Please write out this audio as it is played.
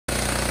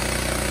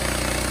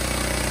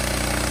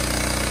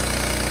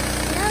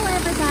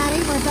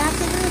back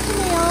over at the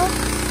mill.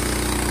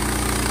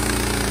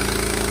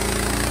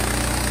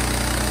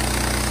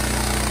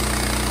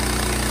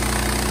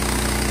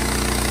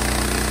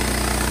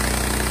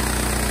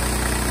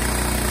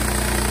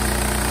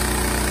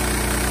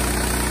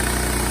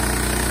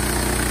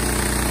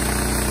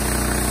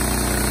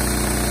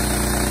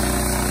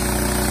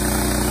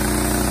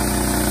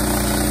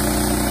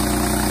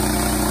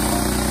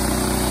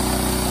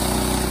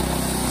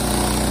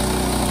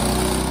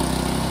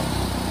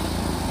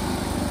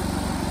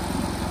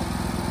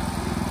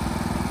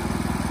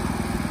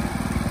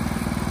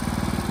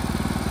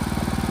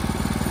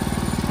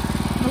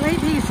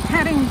 He's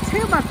cutting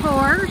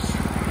 2x4's.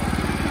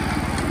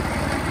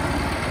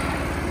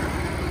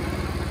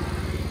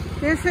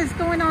 This is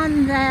going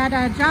on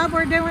that job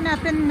we're doing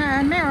up in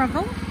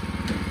Maryville.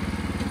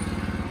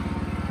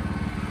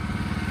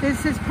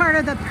 This is part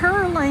of the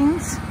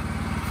purlings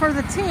for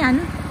the tin,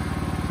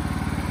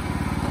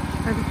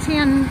 for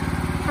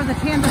the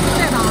tin to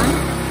sit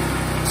on.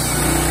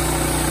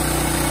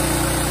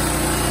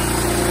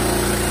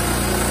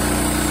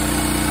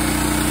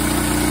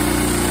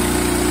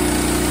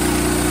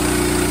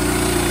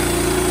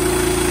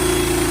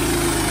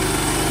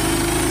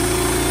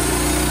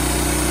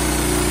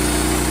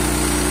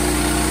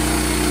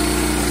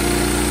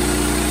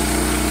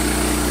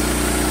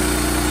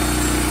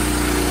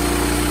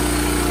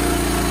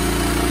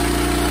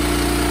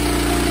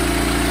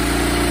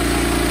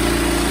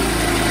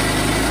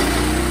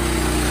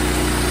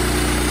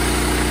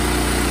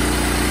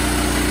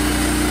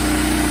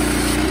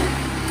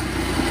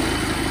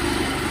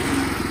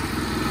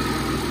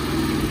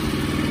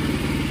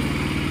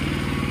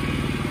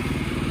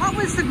 What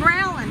was the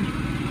growling?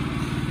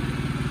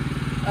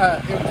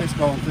 It was just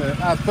going through.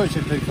 I was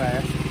pushing too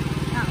fast.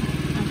 Oh,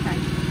 okay.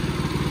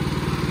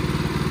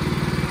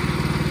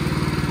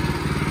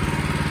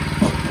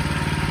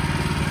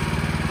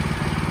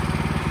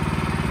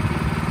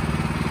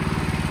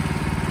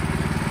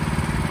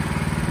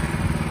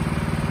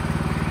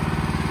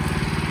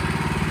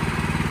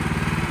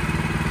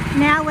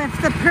 Now with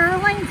the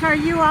purlings, are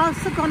you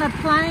also going to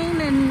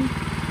plane and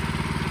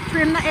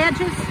trim the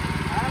edges?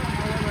 I don't know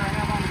whether I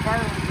have on the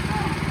purlings or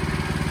not.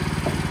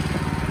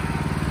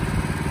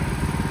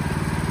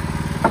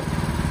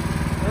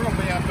 They're going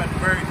to be up at the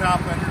very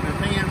top under the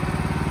tin.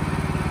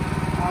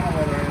 I don't know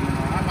whether I am or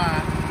not. I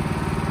might.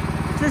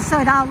 Just so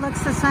it all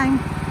looks the same?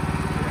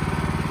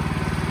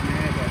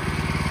 Yeah, but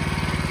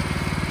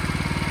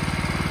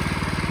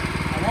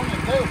I want to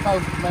do a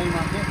post beam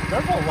like this.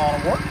 There's a lot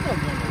of work goes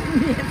into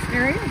it. Yes,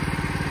 there is.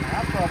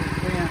 I probably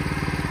spent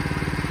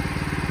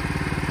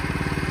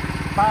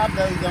 5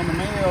 days on the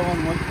mill, and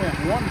we spent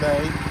 1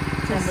 day.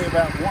 It's going to be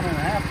about 1.5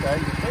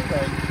 days or 2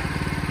 days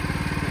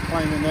just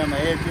cleaning down the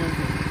edges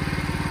and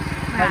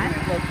making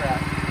it look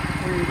right.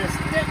 When you just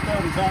stick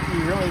building something,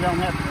 you really don't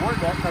have to worry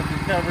about because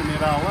you're covering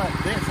it all up.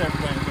 This,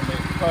 everything's going to be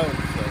exposed.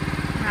 So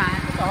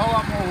it's a whole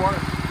lot more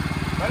work,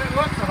 but it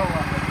looks a whole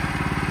lot better.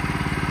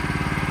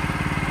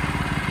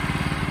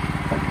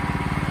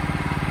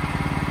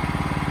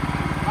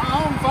 My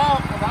own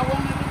fault, because I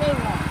wanted to do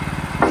one.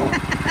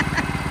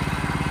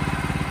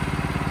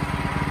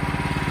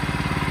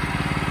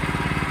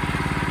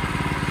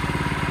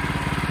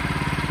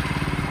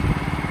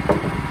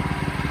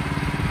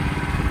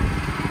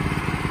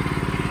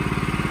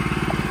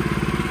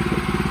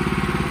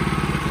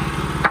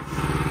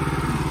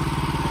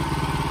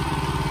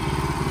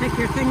 Take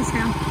your things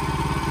down.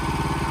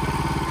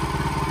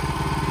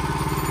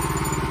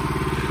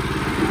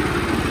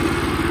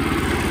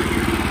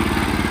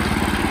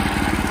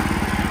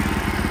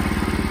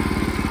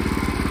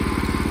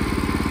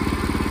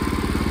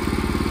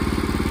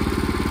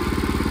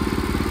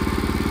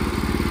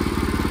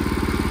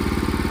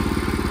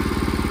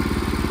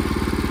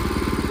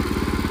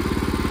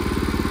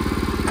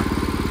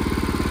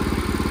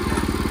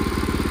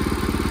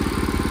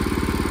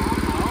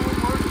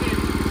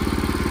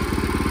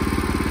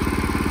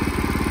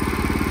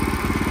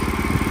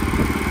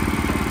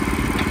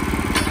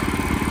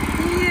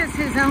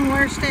 His own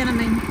worst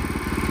enemy.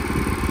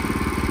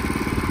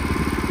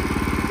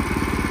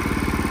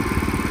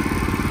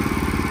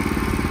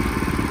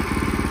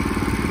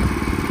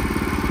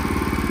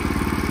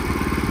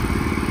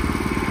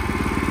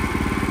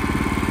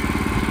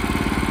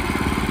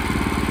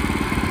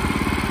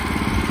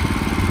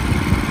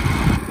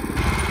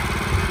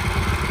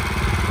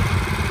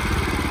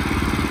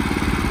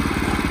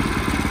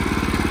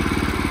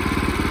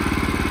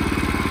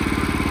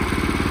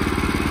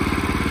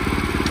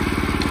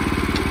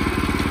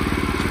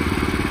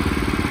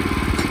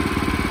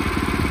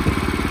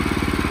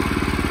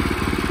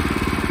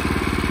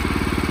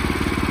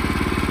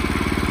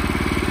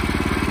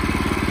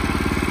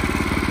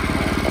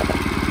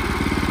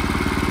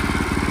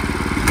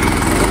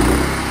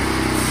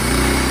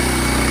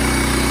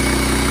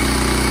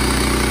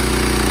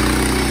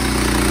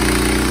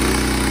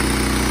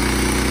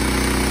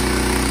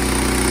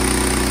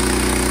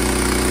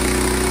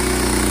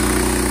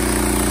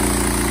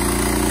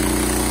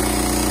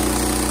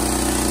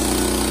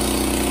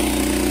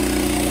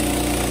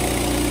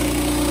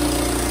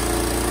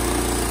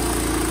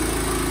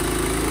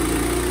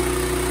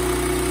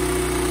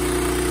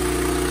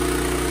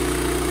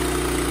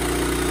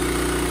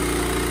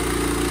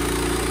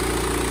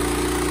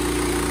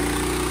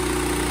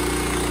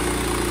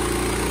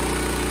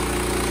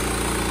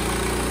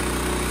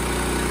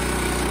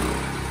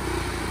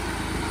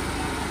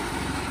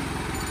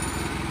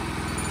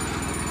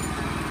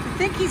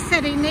 he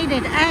said he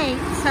needed 8,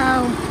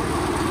 so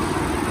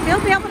he'll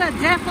be able to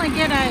definitely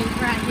get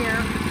 8 right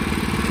here.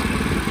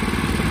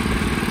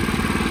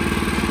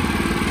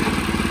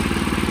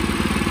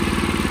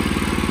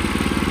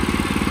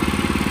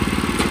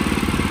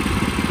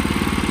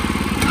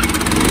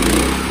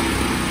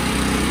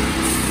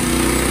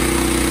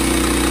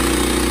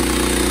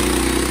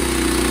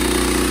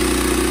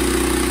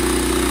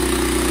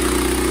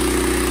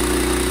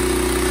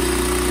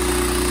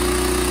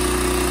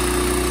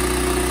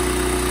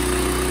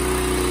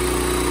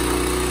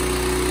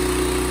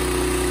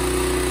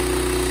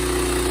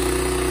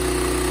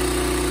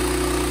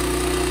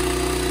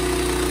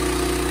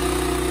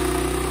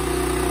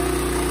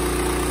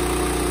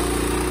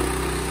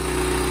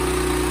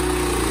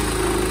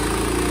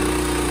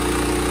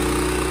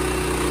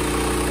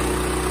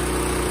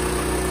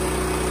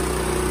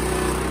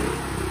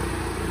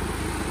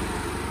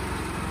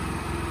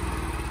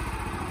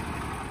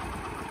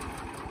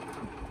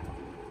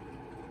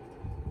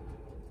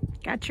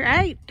 Got your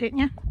 8, didn't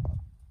you?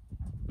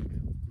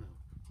 No.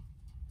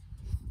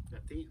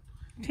 Got 10.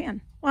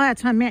 10. Well,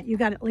 that's what I meant. You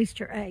got at least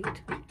your 8.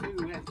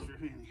 2 extra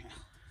anyhow.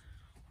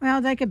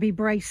 Well, they could be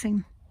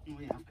bracing. Well,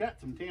 yeah, I've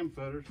got some 10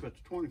 footers, but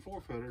the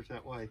 24 footers,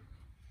 that way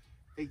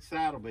each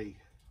side will be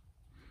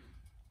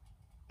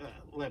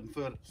 11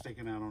 foot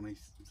sticking out on each.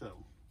 So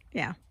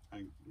yeah,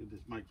 it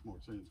just makes more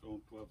sense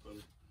going 12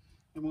 footers.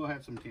 And we'll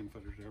have some 10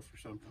 footers there for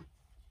something.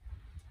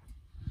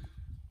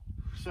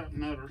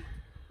 Something other.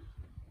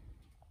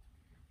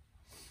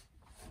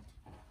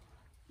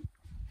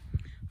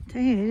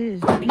 Tell you, it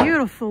is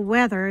beautiful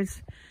weather.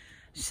 It's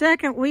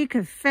second week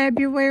of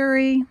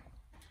February.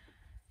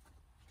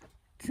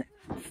 It's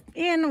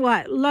in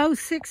what, low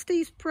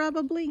 60s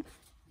probably?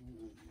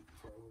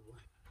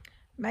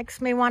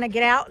 Makes me want to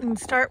get out and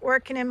start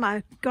working in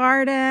my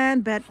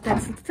garden, but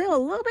that's still a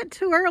little bit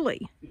too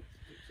early.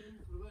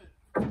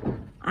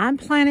 I'm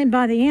planning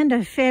by the end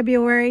of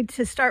February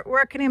to start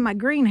working in my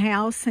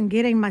greenhouse and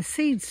getting my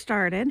seeds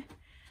started.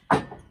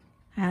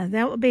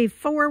 That will be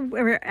 4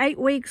 or 8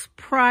 weeks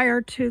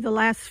prior to the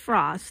last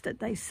frost that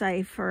they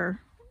say for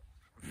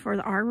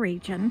our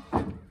region.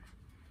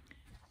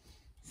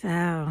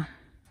 So,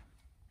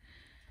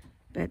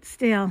 but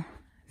still,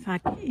 it's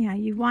like, you know,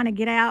 you want to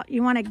get out.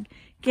 You want to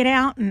get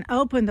out and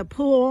open the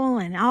pool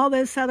and all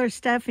this other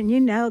stuff, and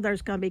you know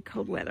there's going to be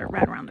cold weather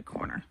right around the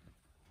corner.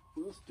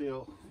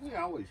 We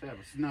always have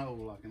a snow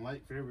like in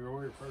late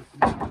February, 1st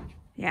of March.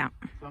 Yeah.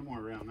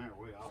 Somewhere around there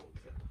we always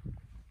have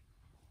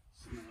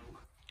snow.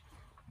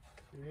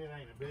 It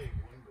ain't a big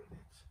one,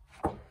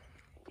 but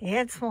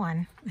it's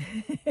one.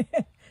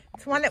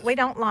 It's one that we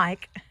don't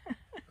like.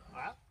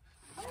 I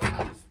don't like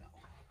snow.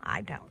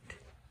 I don't.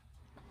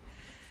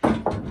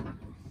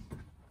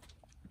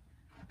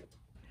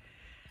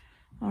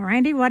 Well,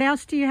 Randy, what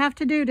else do you have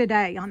to do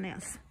today on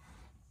this?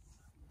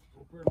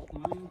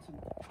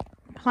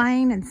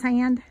 Plain and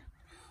sand?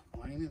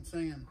 Plain and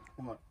sand.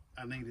 What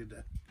I needed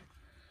to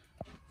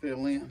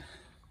fill in.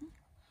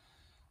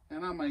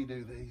 And I may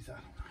do these, I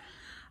don't know.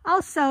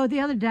 Also,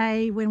 the other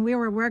day when we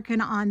were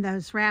working on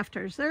those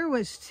rafters, there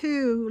was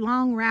 2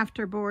 long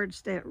rafter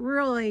boards that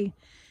really,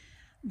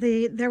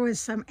 there was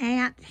some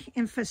ant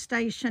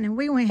infestation, and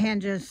we went ahead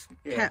and just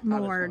cut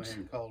more. I just went ahead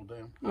and culled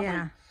them. Yeah.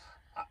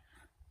 I mean,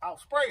 I'll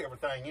spray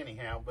everything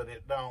anyhow, but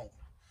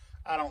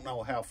I don't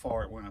know how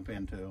far it went up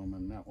into them,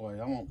 and that way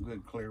I want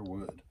good clear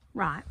wood.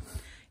 Right.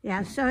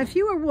 Yeah, so if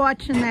you were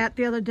watching that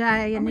the other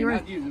day and you were...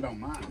 I'd use it on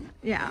mine.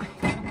 Yeah.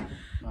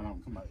 Not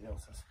on somebody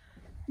else's.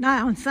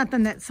 Not on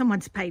something that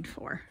someone's paid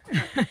for.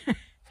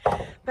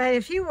 But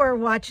if you were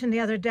watching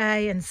the other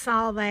day and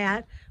saw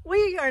that,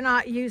 we are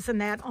not using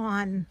that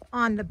on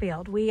the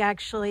build. We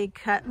actually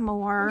cut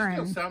more.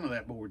 There's still some of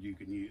that board we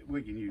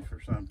can use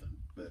for something,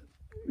 but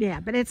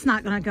yeah, but it's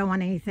not going to go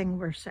on anything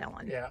we're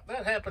selling. Yeah,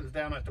 that happens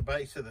down at the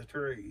base of the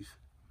trees.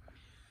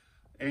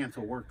 Ants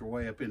will work their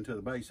way up into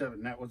the base of it,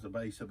 and that was the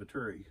base of a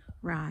tree.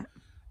 Right.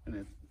 And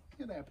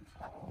it happens.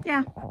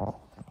 Yeah.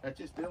 That's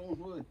just dealing with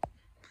wood.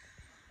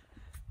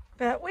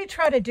 But we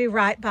try to do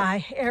right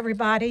by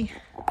everybody.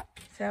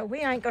 So we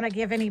ain't going to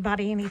give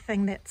anybody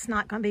anything that's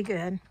not going to be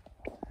good.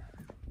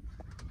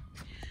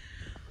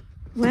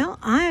 Well,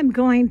 I am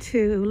going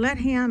to let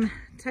him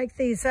take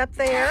these up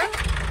there.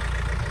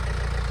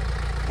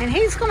 And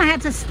he's going to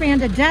have to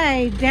spend a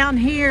day down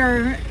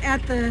here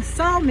at the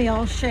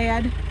sawmill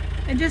shed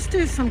and just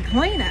do some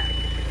cleanup.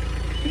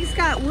 He's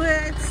got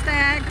wood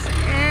stacked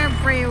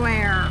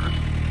everywhere.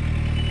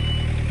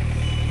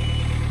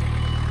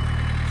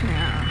 So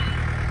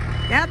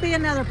that'll be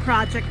another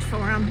project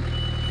for him.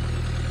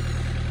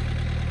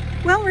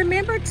 Well,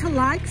 remember to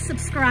like,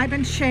 subscribe,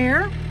 and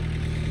share.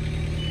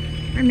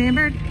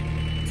 Remember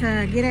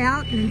to get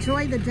out and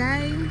enjoy the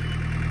day.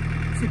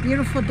 It's a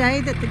beautiful day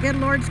that the good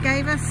Lord's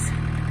gave us.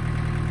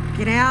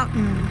 Get out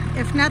and,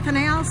 if nothing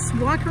else,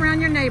 walk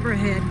around your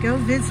neighborhood. Go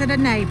visit a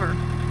neighbor.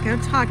 Go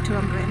talk to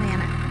them for a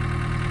minute.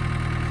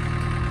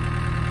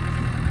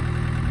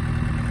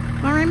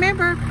 Well,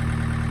 remember,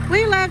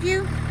 we love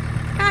you.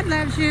 God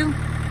loves you.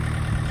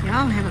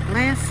 Y'all have a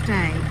blessed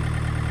day.